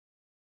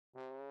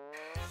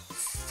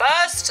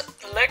First,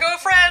 LEGO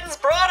Friends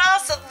brought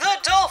us the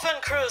Dolphin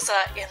Cruiser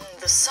in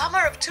the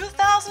summer of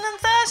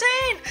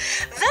 2013.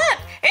 Then,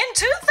 in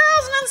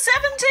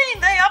 2017,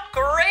 they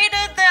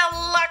upgraded their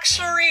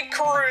luxury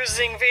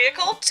cruising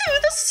vehicle to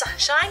the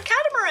Sunshine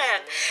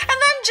Catamaran. And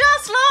then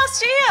just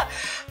last year,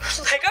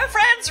 LEGO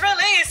Friends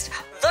released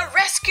the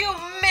Rescue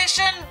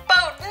Mission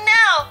Boat.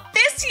 Now,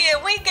 this year,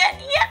 we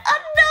get yet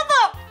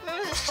another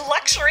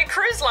luxury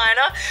cruise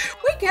liner.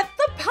 We get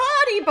the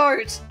Party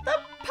Boat. The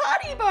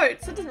Party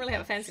Boat. So it doesn't really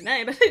have a fancy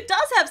name, but it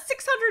does have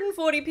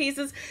 640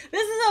 pieces.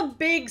 This is a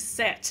big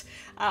set,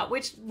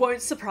 which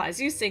won't surprise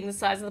you seeing the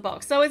size of the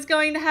box. So it's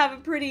going to have a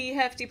pretty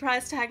hefty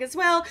price tag as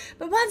well.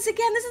 But once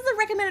again, this is the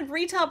recommended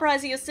retail price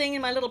that you're seeing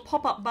in my little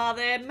pop-up bar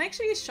there. Make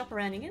sure you shop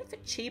around. You get it for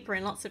cheaper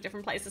in lots of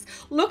different places.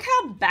 Look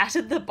how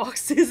battered the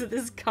box is that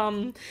this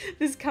come in.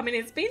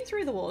 It's been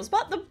through the wars,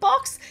 but the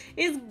box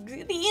is,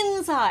 the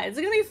insides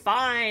are going to be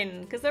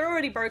fine because they're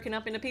already broken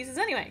up into pieces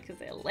anyway because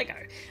they're Lego.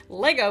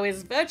 Lego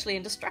is virtually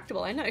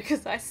indestructible, I know,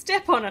 because I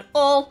step on it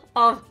all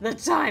of the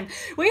time.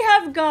 We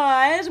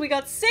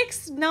got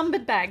 6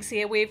 numbered bags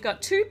here. We've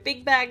got 2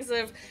 big bags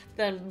of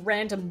the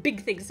random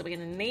big things that we're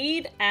going to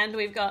need, and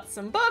we've got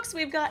some books.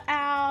 We've got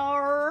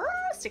our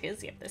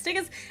stickers, yep, the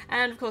stickers,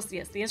 and of course,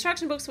 yes, the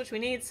instruction books, which we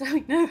need so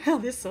we know how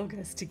this all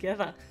goes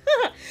together.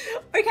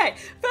 Okay,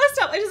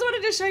 first up, I just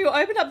wanted to show you,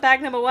 I opened up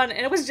bag number 1,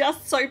 and it was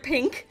just so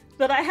pink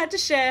that I had to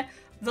share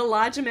the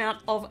large amount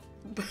of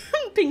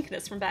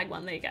pinkness from bag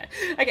 1. There you go.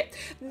 Okay,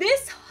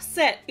 this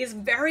set is so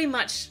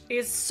matchy.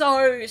 It's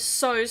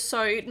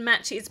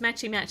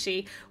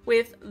matchy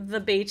with the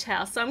beach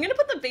house. So I'm going to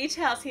put the beach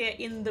house here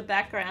in the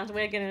background.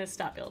 We're going to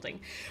start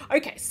building.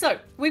 Okay, so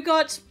we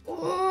got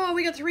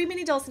 3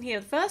 mini dolls in here.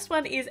 The first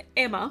one is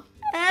Emma.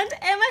 And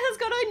Emma has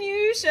got a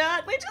new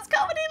shirt, which is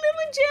covered in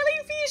little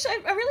jellyfish.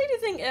 I really do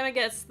think Emma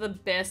gets the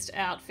best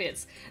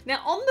outfits. Now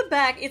on the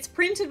back, it's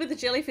printed with the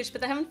jellyfish, but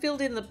they haven't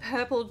filled in the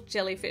purple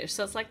jellyfish.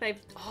 So it's like so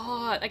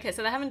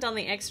they haven't done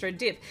the extra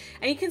dip.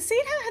 And you can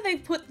see how they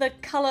put the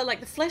color,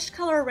 like the flesh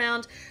color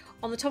around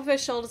on the top of her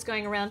shoulders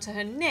going around to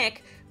her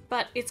neck,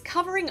 but it's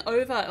covering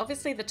over.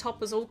 Obviously the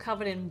top was all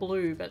covered in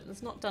blue, but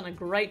it's not done a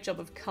great job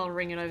of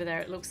coloring it over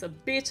there. It looks a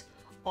bit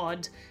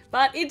odd,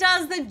 but it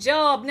does the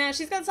job. Now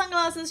she's got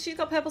sunglasses, she's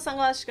got purple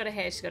sunglasses, she's got a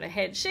hair, she's got a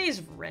head,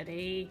 she's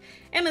ready.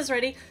 Emma's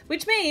ready,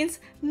 which means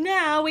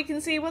now we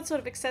can see what sort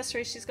of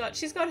accessories she's got.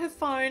 She's got her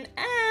phone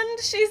and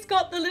she's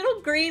got the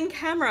little green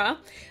camera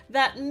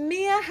that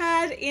Mia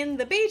had in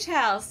the beach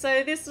house.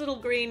 So this little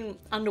green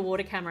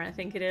underwater camera, I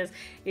think it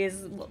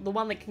is the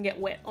one that can get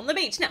wet on the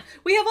beach. Now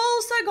we have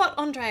also got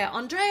Andrea.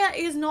 Andrea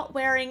is not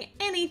wearing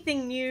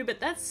anything new, but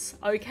that's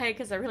okay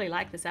because I really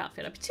like this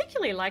outfit. I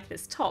particularly like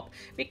this top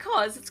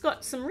because it's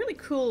got some really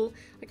cool,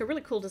 like a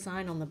really cool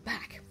design on the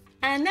back.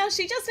 And now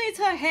she just needs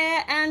her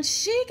hair and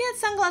she gets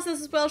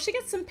sunglasses as well. She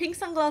gets some pink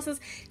sunglasses.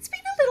 It's been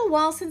a little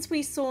while since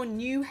we saw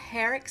new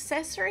hair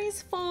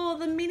accessories for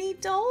the mini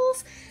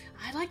dolls.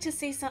 I'd like to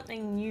see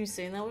something new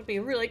soon. That would be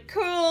really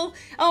cool.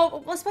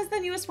 Oh, I suppose the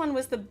newest one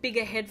was the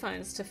bigger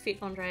headphones to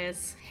fit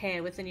Andrea's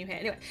hair with the new hair.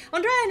 Anyway,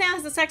 Andrea now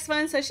has a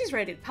saxophone, so she's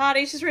ready to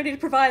party. She's ready to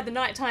provide the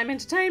nighttime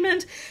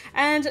entertainment.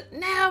 And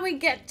now we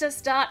get to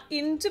start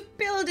into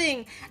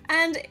building.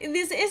 And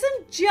this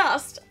isn't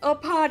just a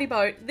party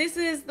boat.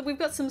 We've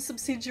got some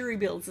subsidiary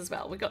builds as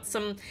well. We've got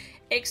some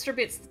extra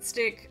bits that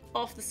stick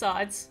off the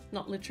sides,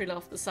 not literally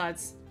off the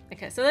sides.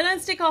 Okay, so they don't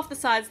stick off the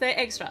sides, they're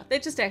extra. They're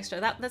just extra.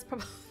 That's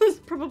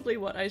probably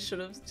what I should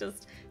have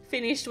just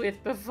finished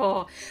with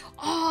before.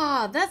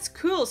 Oh, that's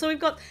cool. So we've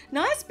got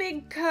nice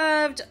big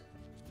curved,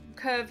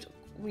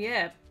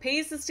 yeah,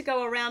 pieces to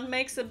go around,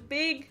 makes a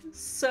big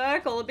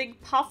circle, a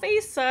big puffy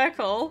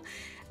circle.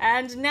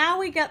 And now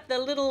we get the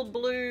little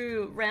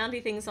blue roundy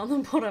things on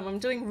the bottom. I'm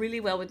doing really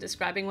well with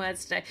describing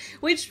words today,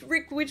 which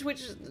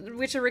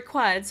are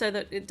required so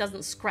that it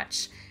doesn't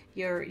scratch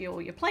your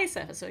play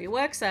surface or your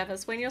work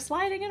surface when you're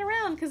sliding it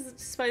around, because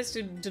it's supposed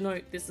to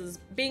denote this is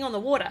being on the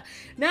water.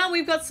 Now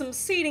we've got some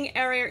seating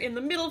area in the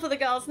middle for the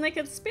girls and they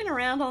can spin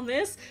around on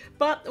this,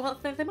 but well,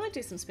 they might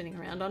do some spinning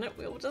around on it.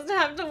 We'll just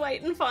have to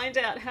wait and find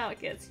out how it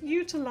gets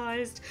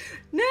utilized.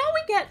 Now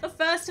we get the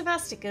first of our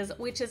stickers,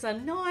 which is a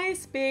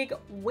nice big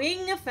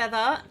wing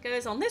feather. It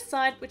goes on this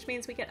side, which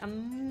means we get a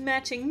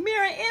matching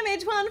mirror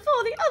image one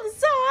for the other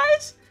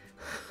side.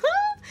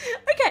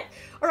 Okay,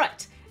 all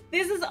right.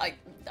 This is,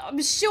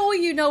 I'm sure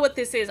you know what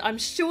this is. I'm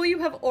sure you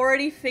have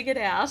already figured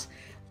out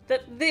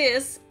that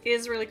this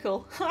is really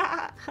cool.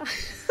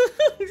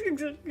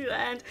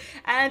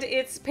 and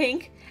it's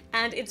pink,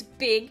 and it's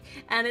big,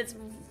 and it's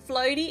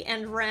floaty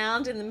and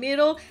round in the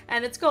middle,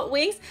 and it's got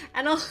wings,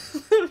 and on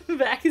the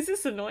back, is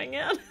this annoying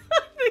out?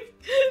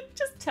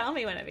 Just tell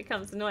me when it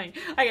becomes annoying.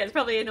 Okay, it's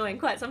probably annoying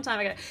quite some time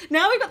ago.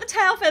 Now we've got the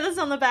tail feathers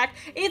on the back.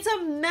 It's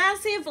a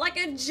massive, like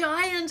a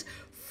giant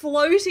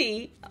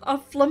floaty, a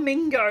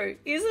flamingo.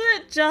 Isn't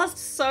it just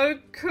so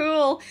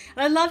cool?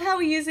 And I love how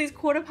we use these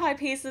quarter pie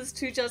pieces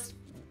to just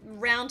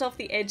round off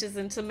the edges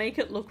and to make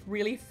it look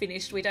really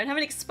finished. We don't have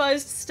any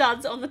exposed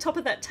studs on the top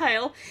of that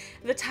tail.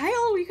 The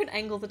tail, we could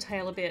angle the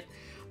tail a bit.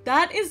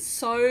 That is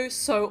so,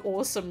 so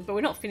awesome. But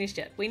we're not finished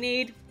yet. We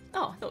need,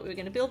 oh, I thought we were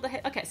going to build the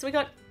head. Okay, so we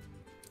got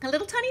a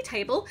little tiny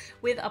table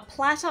with a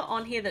platter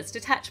on here that's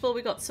detachable.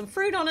 We've got some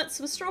fruit on it,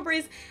 some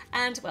strawberries,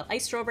 and, well, a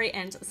strawberry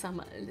and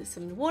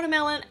some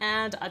watermelon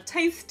and a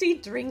tasty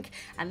drink.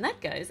 And that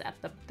goes at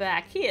the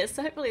back here.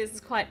 So hopefully this is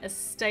quite a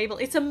stable,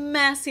 it's a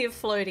massive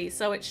floaty,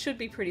 so it should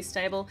be pretty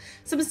stable.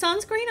 Some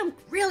sunscreen. I'm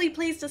really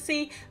pleased to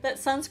see that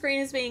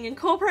sunscreen is being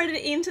incorporated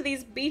into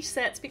these beach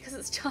sets because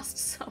it's just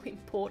so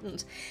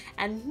important.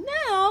 And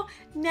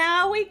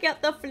now we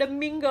get the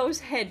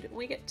flamingo's head.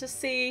 We get to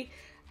see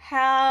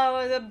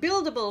how the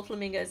buildable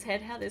flamingo's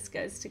head, how this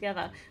goes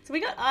together. So we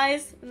got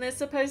eyes, and they're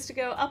supposed to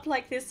go up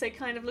like this, so it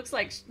kind of looks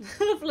like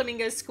the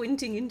flamingo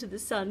squinting into the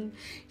sun.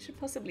 You should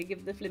possibly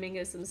give the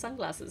flamingo some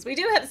sunglasses. We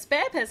do have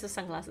spare pairs of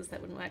sunglasses,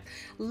 that wouldn't work.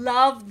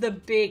 Love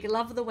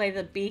the way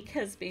the beak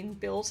has been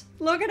built.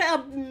 Look at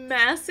our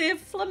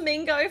massive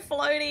flamingo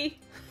floaty.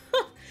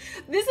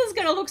 This is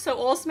going to look so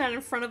awesome out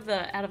in front of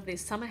out of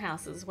this summer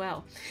house as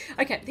well.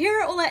 Okay, here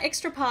are all our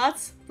extra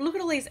parts. Look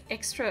at all these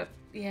extra,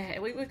 yeah,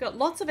 we've got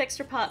lots of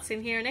extra parts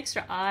in here, an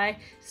extra eye,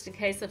 just in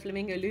case the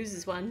flamingo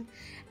loses one.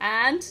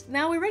 And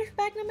now we're ready for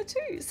bag number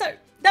 2. So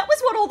that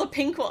was what all the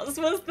pink was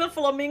the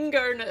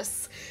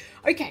flamingo-ness.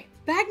 Okay,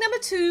 bag number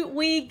 2,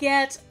 we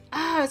get,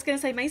 I was going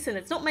to say Mason.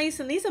 It's not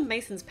Mason. These are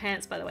Mason's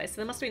pants, by the way, so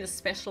there must have been a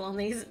special on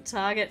these at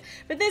Target.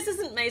 But this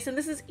isn't Mason,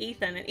 this is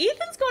Ethan. And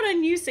Ethan's got a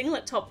new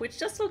singlet top, which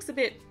just looks a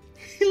bit,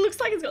 it looks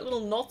like it's got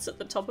little knots at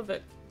the top of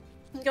it.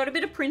 Got a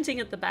bit of printing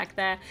at the back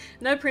there.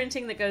 No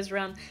printing that goes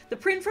around. The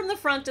print from the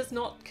front does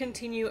not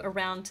continue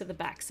around to the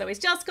back. So he's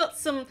just got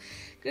some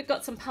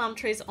palm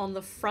trees on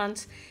the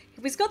front.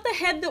 He's got the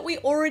head that we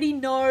already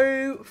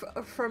know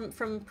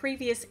from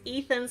previous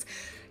Ethans.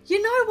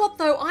 You know what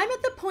though? I'm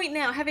at the point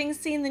now, having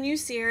seen the new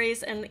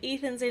series and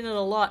Ethan's in it a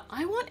lot,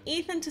 I want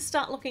Ethan to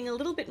start looking a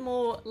little bit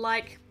more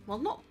like, well,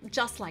 not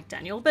just like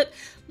Daniel, but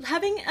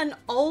having an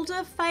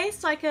older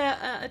face, like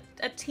a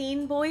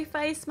teen boy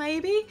face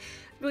maybe,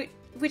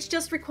 which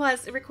just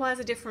requires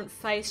a different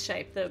face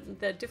shape,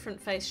 the different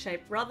face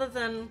shape, rather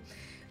than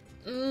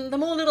the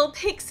more little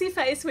pixie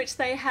face which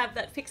they have,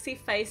 that pixie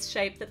face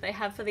shape that they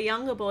have for the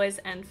younger boys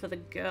and for the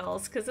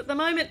girls. Because at the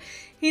moment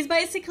he's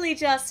basically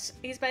just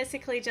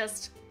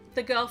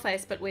the girl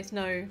face, but with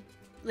no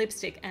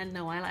lipstick and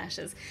no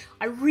eyelashes.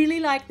 I really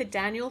like the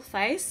Daniel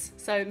face,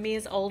 so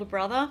Mia's older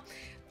brother.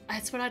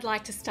 That's what I'd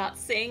like to start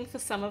seeing for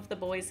some of the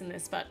boys in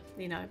this, but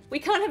you know, we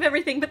can't have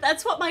everything, but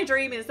that's what my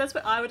dream is. That's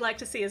what I would like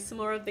to see, is some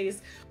more of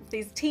these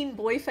teen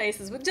boy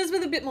faces, just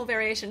with a bit more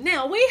variation.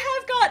 Now, we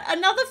have got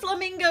another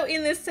flamingo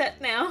in this set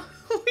now,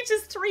 which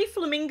is 3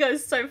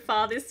 flamingos so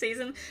far this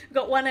season. We've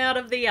got one out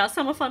of the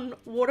Summer Fun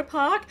water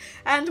park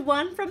and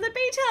one from the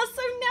beach house.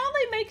 So now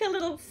they make a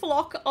little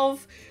flock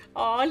of,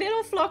 oh, a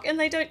little flock, and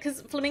they don't,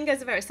 because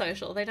flamingos are very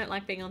social. They don't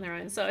like being on their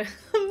own. So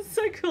I'm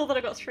so cool that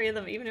I got 3 of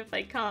them, even if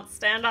they can't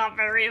stand up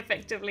very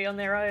effectively on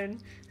their own.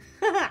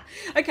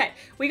 Okay,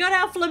 we got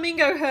our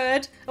flamingo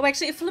herd. Oh,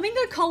 actually, a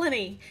flamingo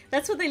colony.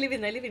 That's what they live in.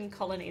 They live in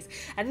colonies.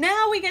 And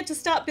now we get to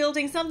start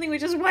building something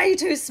which is way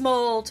too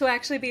small to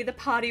actually be the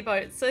party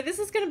boat. So this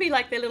is going to be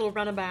like their little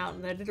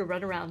runabout, their little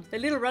runaround,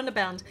 their little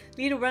runabout,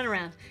 little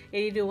runaround.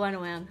 You do one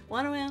around.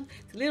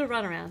 It's a little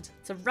runaround.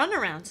 It's a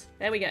runaround.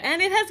 There we go.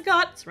 And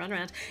it's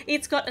runaround.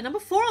 It's got a number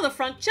 4 on the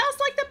front, just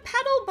like the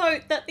paddle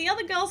boat that the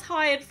other girls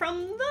hired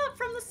from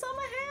the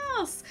summer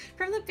house,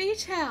 from the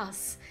beach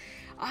house.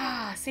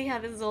 Ah, see how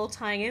this is all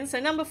tying in. So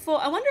number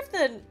 4, I wonder if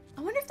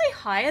they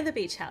hire the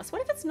beach house.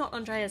 What if it's not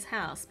Andrea's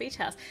house, beach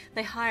house?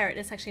 They hire it.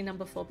 It's actually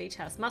number 4 beach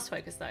house. Must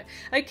focus though.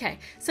 Okay,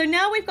 so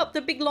now we've got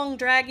the big long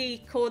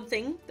draggy cord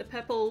thing, the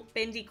purple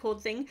bendy cord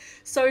thing.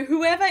 So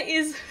whoever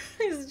is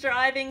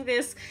driving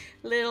this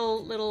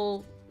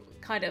little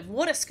kind of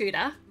water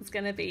scooter, it's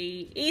going to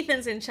be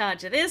Ethan's in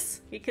charge of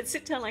this. He could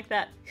sit down like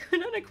that. I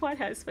don't know quite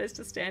how he's supposed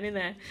to stand in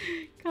there.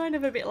 Kind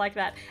of a bit like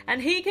that.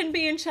 And he can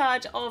be in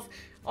charge of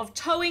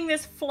towing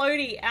this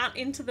floaty out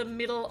into the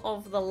middle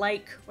of the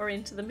lake or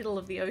into the middle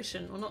of the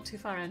ocean, or not too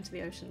far out into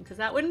the ocean, because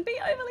that wouldn't be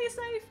overly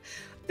safe.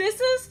 This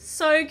is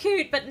so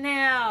cute, but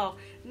now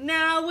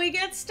we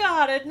get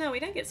started. No, we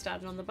don't get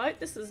started on the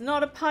boat. This is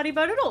not a party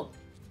boat at all.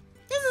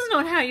 This is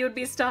not how you would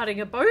be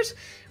starting a boat.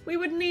 We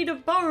would need a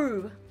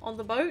bow on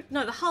the boat.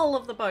 No, the hull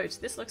of the boat.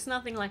 This looks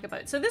nothing like a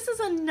boat. So this is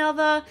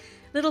another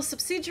little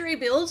subsidiary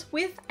build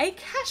with a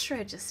cash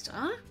register.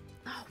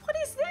 Oh, what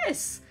is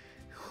this?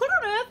 What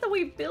on earth are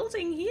we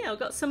building here? We've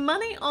got some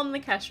money on the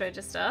cash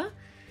register.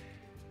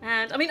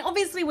 And, I mean,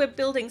 obviously we're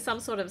building some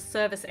sort of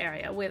service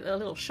area with a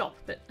little shop,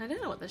 but I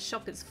don't know what the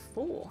shop is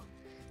for.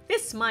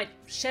 This might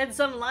shed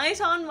some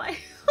light on my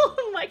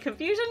my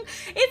confusion.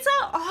 It's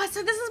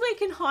so this is where you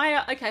can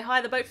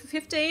hire the boat for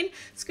 15,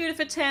 scooter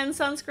for 10,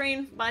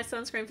 buy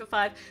sunscreen for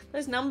 5.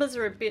 Those numbers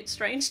are a bit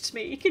strange to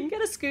me. You can get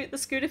the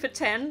scooter for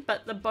 10,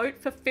 but the boat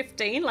for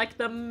 15, like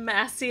the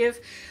massive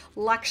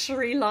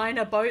luxury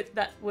liner boat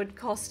that would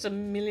cost $1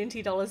 million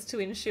to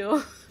insure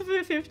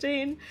for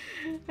 15,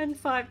 and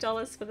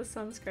 $5 for the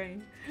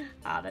sunscreen.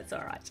 That's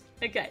all right.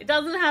 Okay, it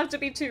doesn't have to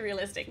be too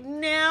realistic.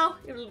 Now,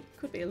 it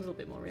could be a little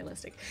bit more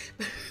realistic.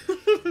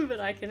 but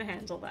I can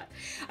handle that.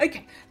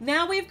 Okay,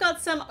 now we've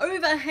got some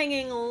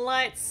overhanging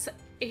lights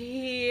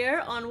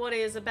here on what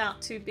is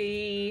about to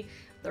be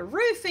the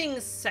roofing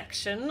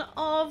section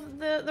of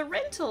the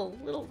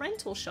little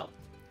rental shop.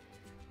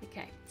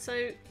 Okay,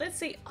 so let's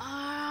see.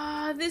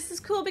 Ah, this is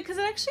cool because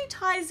it actually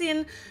ties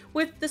in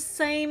with the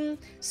same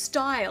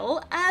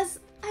style as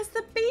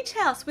the beach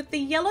house, with the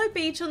yellow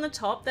beach on the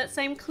top, that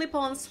same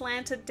clip-on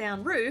slanted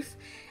down roof.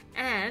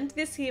 And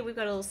this here, we've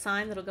got a little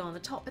sign that'll go on the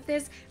top, but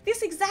there's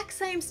this exact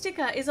same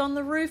sticker is on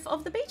the roof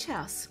of the beach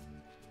house.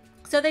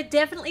 So they're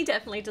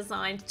definitely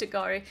designed to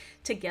go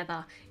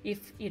together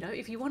if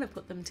you want to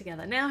put them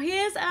together. Now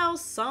here's our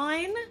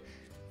sign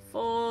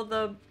for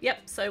the,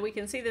 yep, so we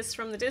can see this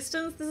from the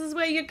distance. This is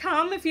where you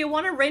come if you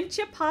want to rent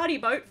your party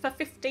boat for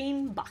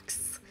 15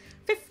 bucks.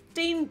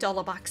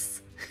 $15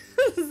 bucks.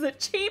 This is the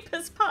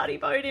cheapest party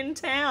boat in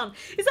town.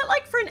 Is that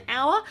like for an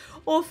hour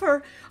or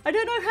for, I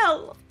don't know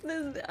how,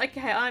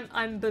 okay,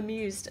 I'm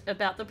bemused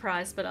about the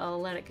price, but I'll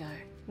let it go.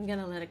 I'm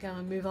gonna let it go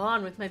and move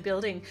on with my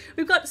building.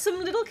 We've got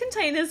some little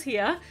containers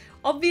here,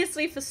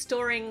 obviously for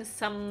storing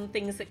some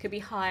things that could be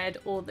hired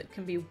or that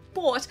can be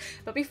bought.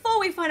 But before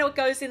we find out what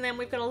goes in them,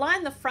 we've got to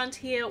line the front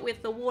here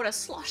with the water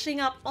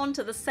sloshing up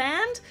onto the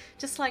sand,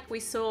 just like we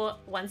saw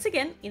once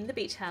again in the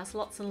beach house.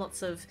 Lots and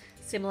lots of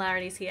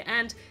similarities here,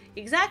 and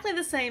exactly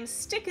the same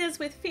stickers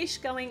with fish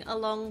going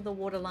along the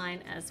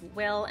waterline as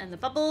well, and the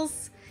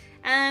bubbles,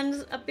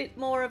 and a bit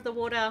more of the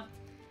water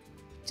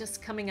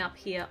just coming up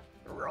here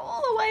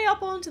all the way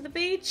up onto the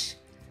beach,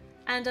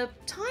 and a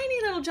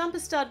tiny little jumper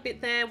stud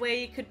bit there where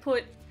you could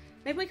put,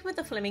 maybe we could put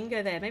the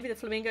flamingo there. Maybe the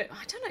flamingo,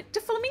 I don't know, do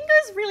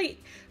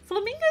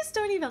flamingos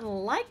don't even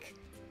like,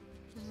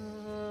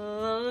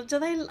 do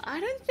they, I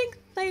don't think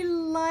they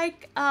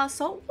like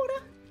salt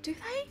water, do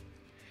they?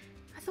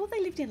 I thought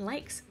they lived in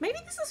lakes. Maybe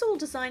this is all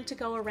designed to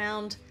go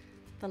around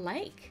the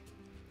lake.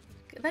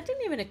 That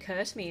didn't even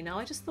occur to me, you know,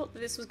 I just thought that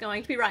this was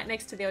going to be right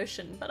next to the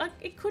ocean, but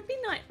it could be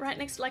right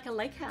next to like a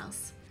lake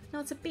house. No,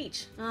 it's a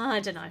beach. Oh,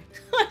 I don't know.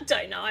 I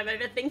don't know. I'm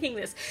overthinking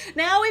this.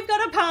 Now we've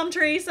got a palm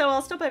tree, so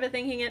I'll stop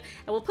overthinking it,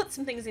 and we'll put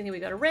some things in here.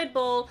 We've got a red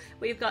ball,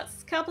 we've got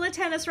a couple of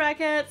tennis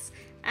rackets,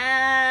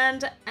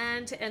 and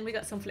we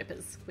got some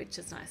flippers, which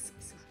is nice.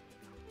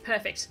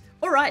 Perfect.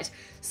 All right.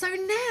 So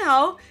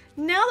now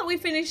that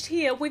we've finished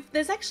here,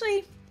 there's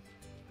actually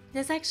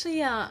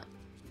a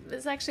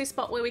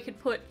spot where we could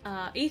put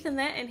Ethan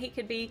there, and he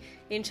could be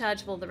in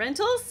charge of all the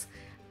rentals.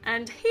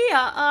 And here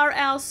are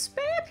our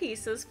spare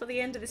pieces for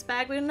the end of this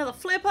bag. We got another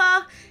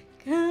flipper.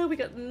 We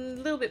got a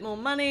little bit more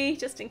money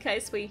just in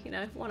case we,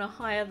 want to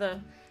hire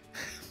the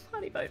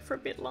party boat for a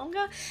bit longer.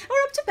 And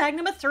we're up to bag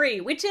number 3,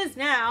 which is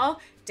now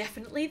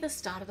definitely the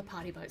start of the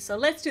party boat. So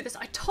let's do this.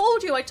 I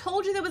told you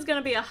there was going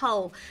to be a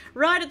hull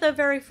right at the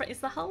very front. Is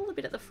the hull the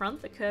bit at the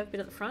front, the curved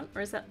bit at the front,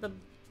 or is that the...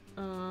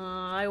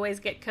 I always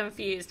get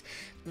confused.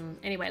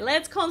 Anyway,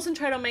 let's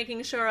concentrate on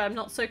making sure I'm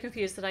not so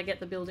confused that I get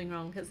the building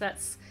wrong, because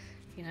that's...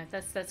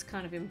 that's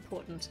kind of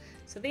important.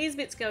 So these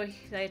bits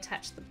they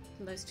attach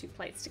those two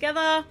plates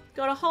together.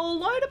 Got a whole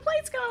load of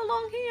plates going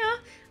along here.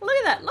 Look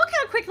at that. Look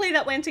how quickly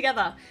that went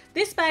together.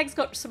 This bag's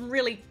got some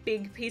really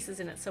big pieces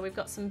in it. So we've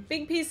got some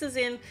big pieces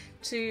in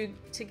to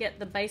get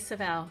the base of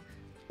our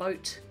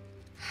boat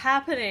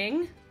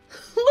happening.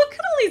 Look at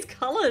all these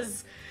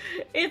colors.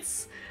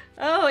 It's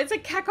a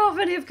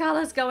cacophony of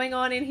colors going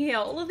on in here.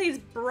 All of these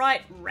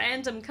bright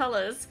random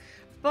colors,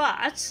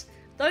 but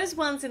those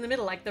ones in the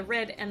middle, like the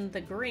red and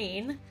the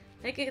green,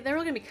 they're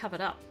all going to be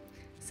covered up.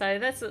 So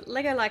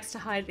Lego likes to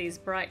hide these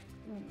bright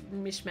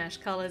mishmash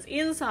colours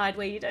inside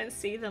where you don't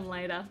see them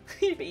later.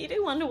 But you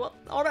do wonder what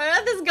on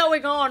earth is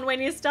going on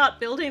when you start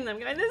building them.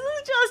 Going, this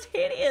is just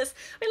hideous.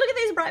 I mean, look at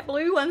these bright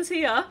blue ones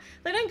here.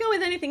 They don't go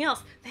with anything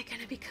else. They're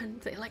going to be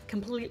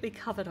completely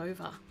covered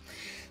over.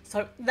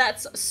 So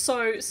that's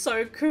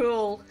so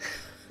cool.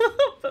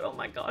 But oh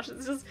my gosh,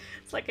 it's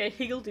like a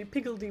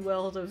higgledy-piggledy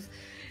world of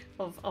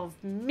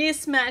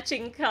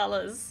mismatching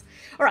colours.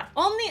 Alright,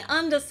 on the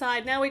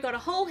underside now we've got a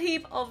whole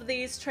heap of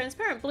these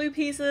transparent blue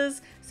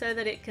pieces so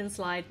that it can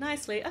slide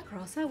nicely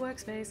across our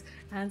workspace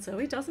and so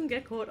it doesn't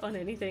get caught on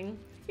anything.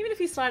 Even if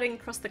you're sliding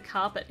across the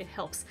carpet, it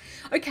helps.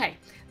 Okay,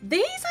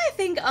 these I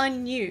think are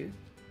new.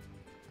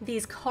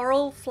 These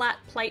coral flat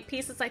plate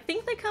pieces, I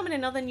think they come in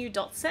another new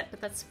dot set,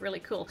 but that's really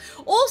cool.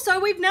 Also,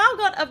 we've now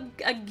got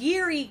a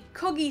geary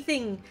coggy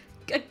thing,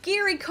 a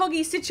geary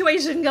coggy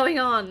situation going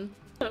on.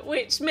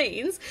 Which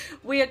means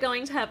we are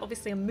going to have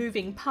obviously a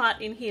moving part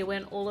in here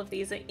when all of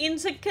these are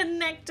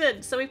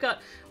interconnected. So we've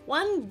got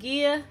one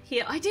gear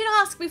here. I did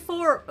ask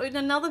before in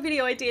another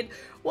video I did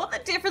what the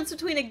difference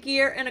between a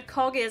gear and a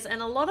cog is,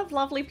 and a lot of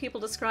lovely people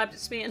described it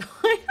to me and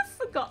I have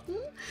forgotten.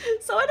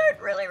 So I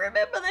don't really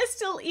remember. They're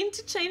still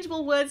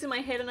interchangeable words in my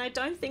head and I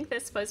don't think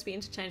they're supposed to be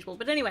interchangeable.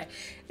 But anyway,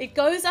 it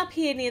goes up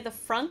here near the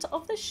front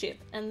of the ship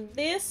and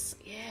this,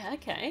 yeah,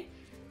 okay.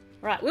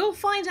 Right, we'll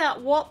find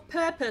out what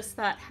purpose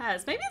that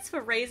has. Maybe it's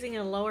for raising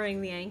and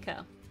lowering the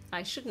anchor.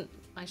 I shouldn't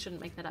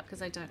make that up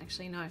because I don't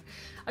actually know.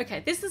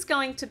 Okay, this is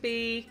going to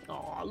be,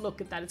 oh,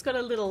 look at that. It's got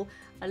a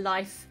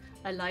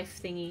a life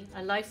thingy,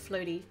 a life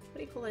floaty. What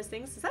do you call those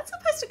things? Is that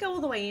supposed to go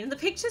all the way in? The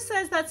picture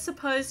says that's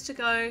supposed to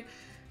go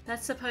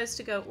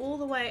all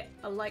the way,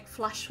 like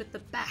flush with the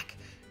back.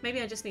 Maybe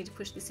I just need to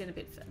push this in a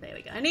bit further. There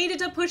we go. I needed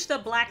to push the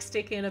black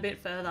stick in a bit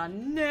further.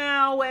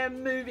 Now we're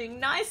moving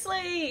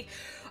nicely.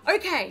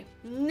 Okay,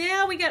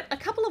 now we get a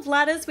couple of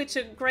ladders, which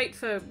are great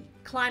for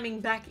climbing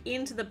back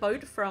into the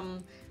boat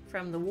from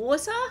the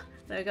water.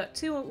 We've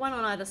got one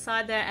on either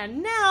side there,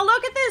 and now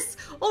look at this!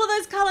 All of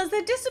those colours,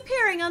 they're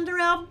disappearing under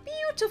our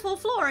beautiful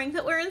flooring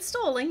that we're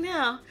installing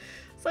now.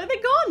 So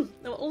they're gone.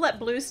 All that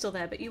blue's still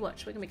there, but you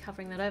watch, we're going to be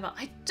covering that over.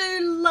 I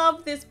do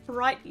love this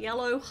bright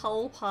yellow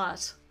hull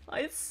part.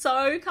 It's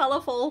so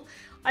colourful.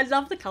 I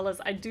love the colours.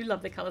 I do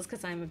love the colours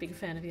because I'm a big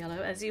fan of yellow,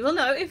 as you will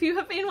know if you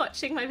have been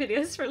watching my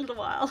videos for a little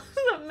while.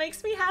 It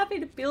makes me happy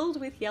to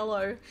build with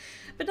yellow,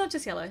 but not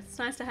just yellow. It's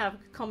nice to have a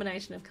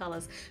combination of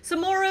colours. So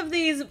more of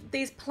these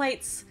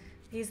plates,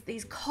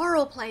 these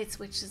coral plates,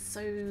 which is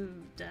so,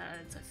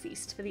 it's a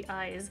feast for the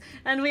eyes.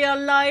 And we are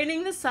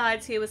lining the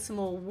sides here with some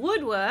more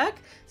woodwork,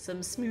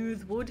 some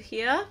smooth wood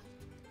here.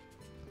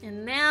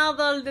 And now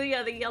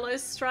the yellow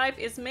stripe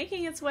is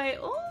making its way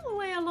all the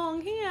way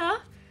along here.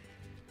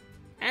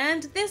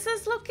 And this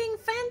is looking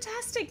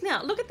fantastic.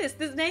 Now, look at this.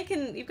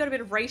 You've got a bit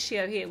of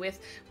ratio here with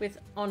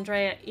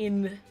Andrea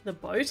in the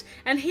boat.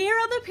 And here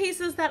are the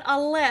pieces that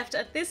are left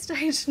at this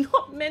stage.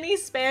 Not many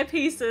spare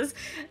pieces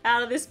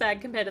out of this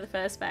bag compared to the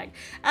first bag.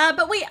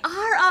 But we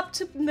are up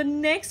to the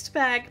next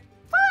bag.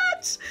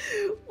 But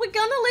we're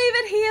gonna leave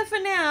it here for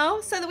now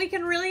so that we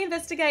can really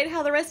investigate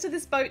how the rest of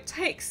this boat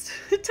takes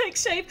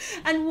shape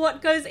and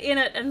what goes in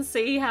it and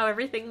see how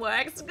everything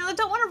works, because I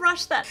don't want to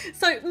rush that.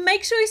 So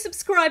make sure you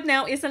subscribe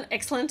now is an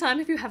excellent time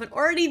if you haven't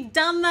already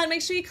done that.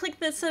 Make sure you click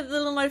the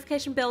little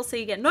notification bell so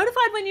you get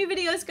notified when new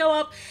videos go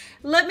up.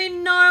 Let me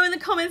know in the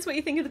comments what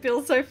you think of the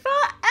build so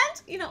far,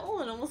 and all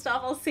the normal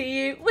stuff. I'll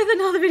see you with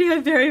another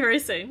video very, very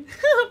soon.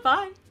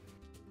 Bye.